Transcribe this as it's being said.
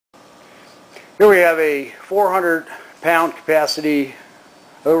Here we have a 400-pound capacity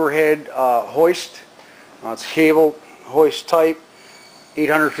overhead hoist. It's cable hoist type,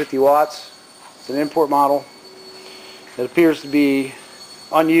 850 watts. It's an import model. It appears to be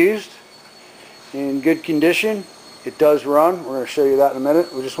unused, in good condition. It does run. We're going to show you that in a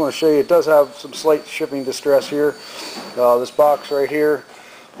minute. We just want to show you it does have some slight shipping distress here. This box right here,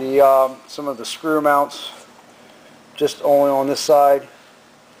 some of the screw mounts, just only on this side,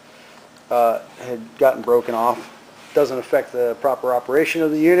 had gotten broken off. Doesn't affect the proper operation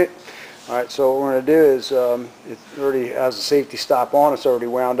of the unit. Alright, so what we're going to do is, it already has a safety stop on. It's already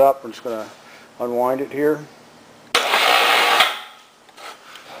wound up. We're just going to unwind it here.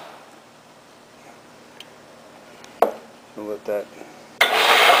 And let that.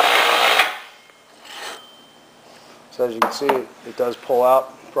 So as you can see, it does pull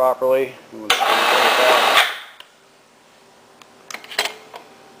out properly. And we'll just pull it back.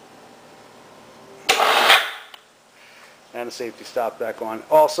 And a safety stop back on.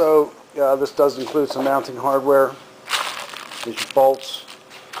 Also, this does include some mounting hardware. These bolts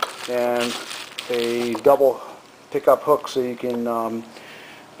and a double pickup hook so you can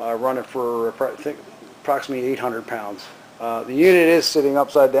run it for approximately 800 pounds. The unit is sitting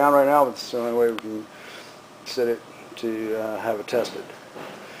upside down right now, but it's the only way we can sit it to have it tested.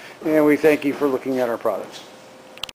 And we thank you for looking at our products.